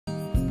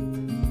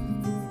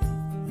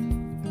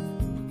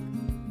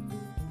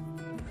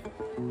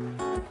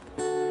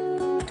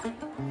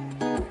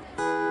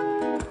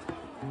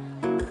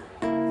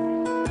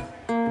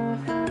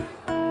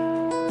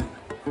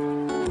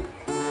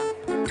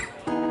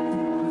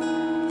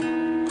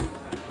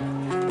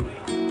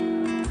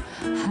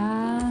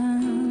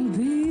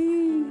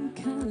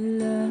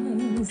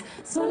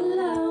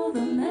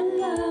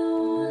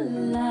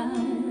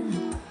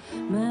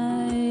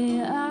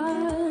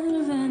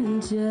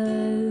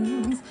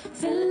wheels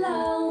fill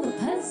all the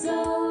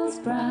puzzles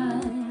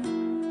bright,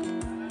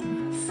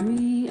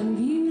 free and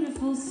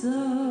beautiful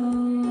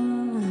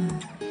soul,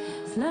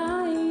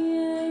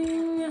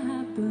 flying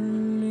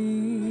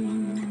happily.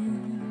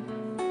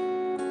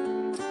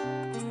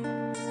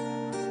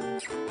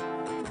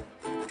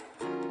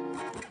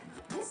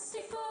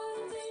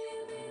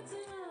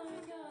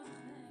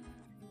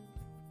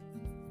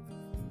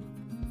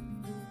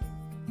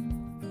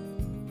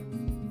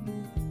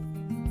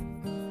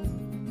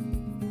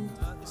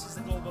 This is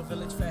the Global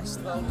Village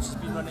Festival, which has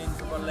been running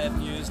for about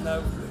 11 years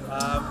now.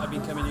 I've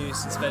been coming here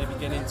since the very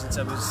beginning, since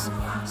I was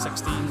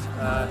 16.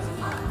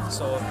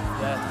 So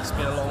yeah, it's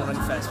been a long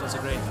running festival. It's a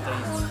great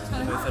day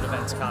in the Merthyr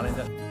events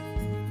calendar.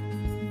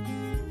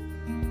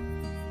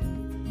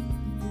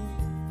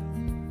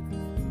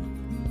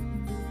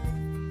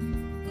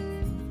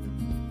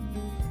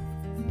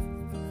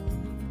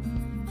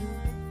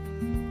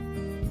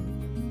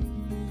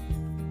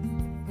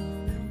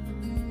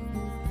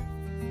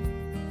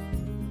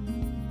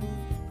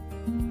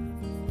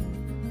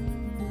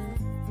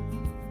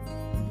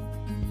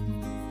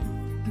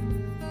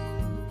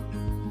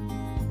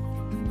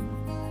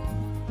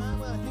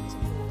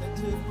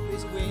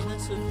 Raise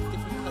awareness of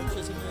different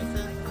cultures in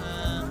Merthyr.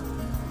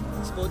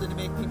 It's important to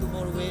make people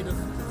more aware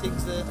of the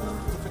things that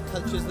different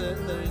cultures that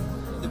are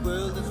in the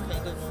world, and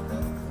kind of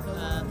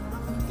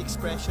the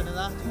expression of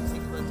that. You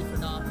think about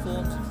different art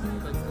forms, you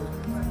think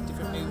about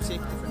different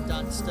music, different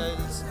dance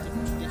styles,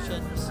 different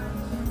traditions.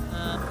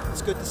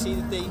 It's good to see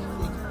that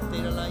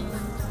they're alive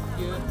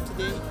here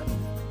today.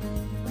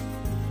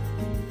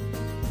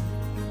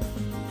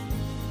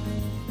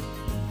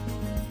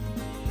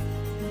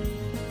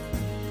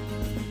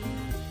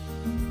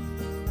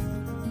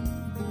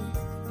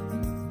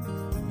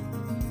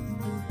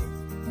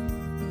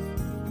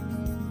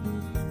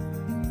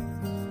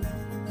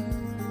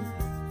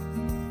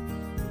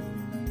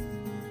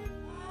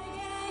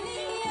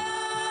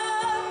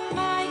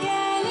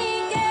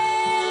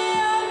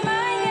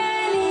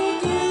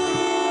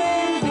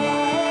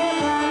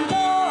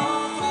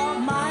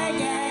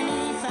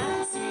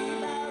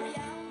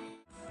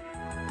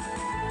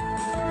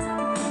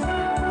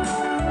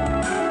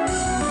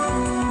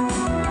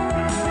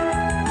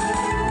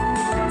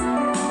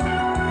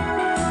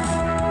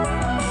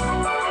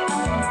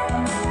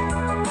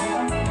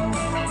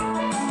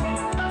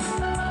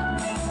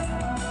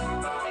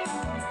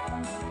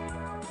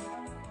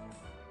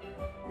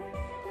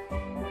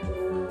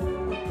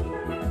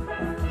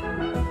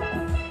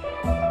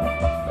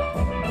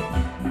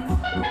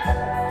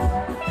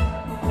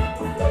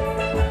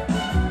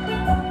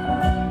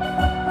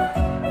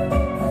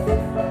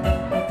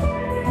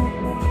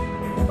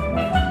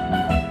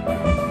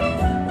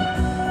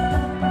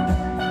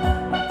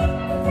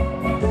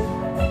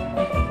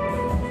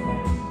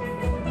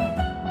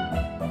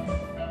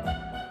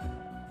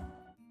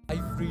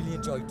 I've really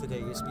enjoyed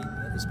today. It's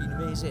been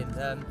amazing.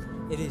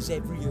 It is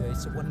every year.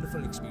 It's a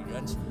wonderful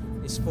experience.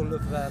 It's full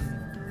of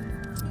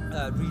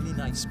really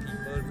nice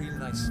people,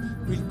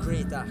 really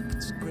great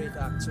acts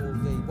all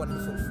day,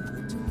 wonderful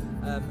food,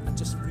 and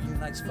just really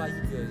nice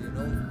vibe here. You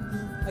know,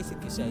 I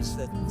think it says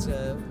that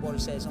what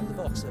it says on the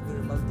box, that we're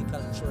a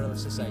multicultural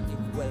society.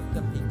 We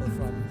welcome people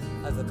from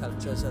other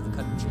cultures, other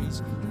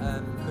countries.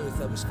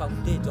 Merthyr was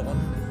founded on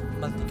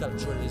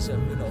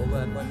multiculturalism. You know,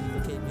 when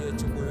people came here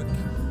to work.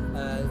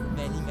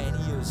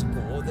 Many years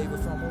ago, they were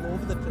from all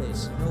over the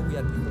place. You know, we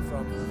had people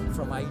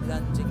from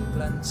Ireland,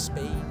 England,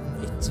 Spain,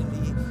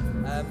 Italy,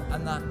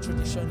 and that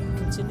tradition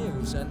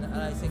continues. And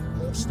I think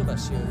most of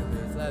us here in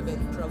Merthyr are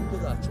very proud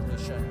of that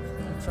tradition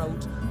and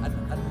proud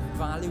and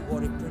value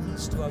what it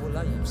brings to our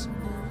lives.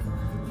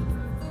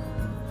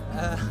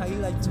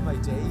 Highlight of my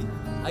day,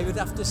 I would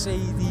have to say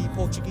the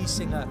Portuguese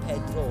singer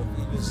Pedro.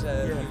 He was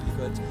really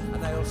good,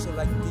 and I also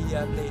liked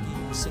the lady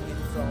who was singing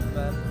from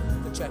the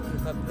Czech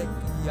Republic,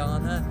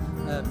 Jana.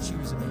 She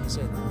was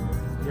amazing.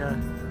 Yeah,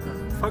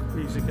 folk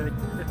music,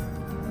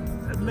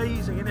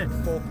 amazing, isn't it?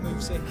 Folk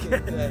music,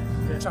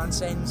 it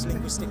transcends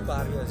linguistic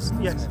barriers.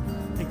 Yes,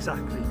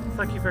 exactly.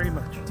 Thank you very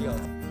much.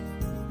 Diolch.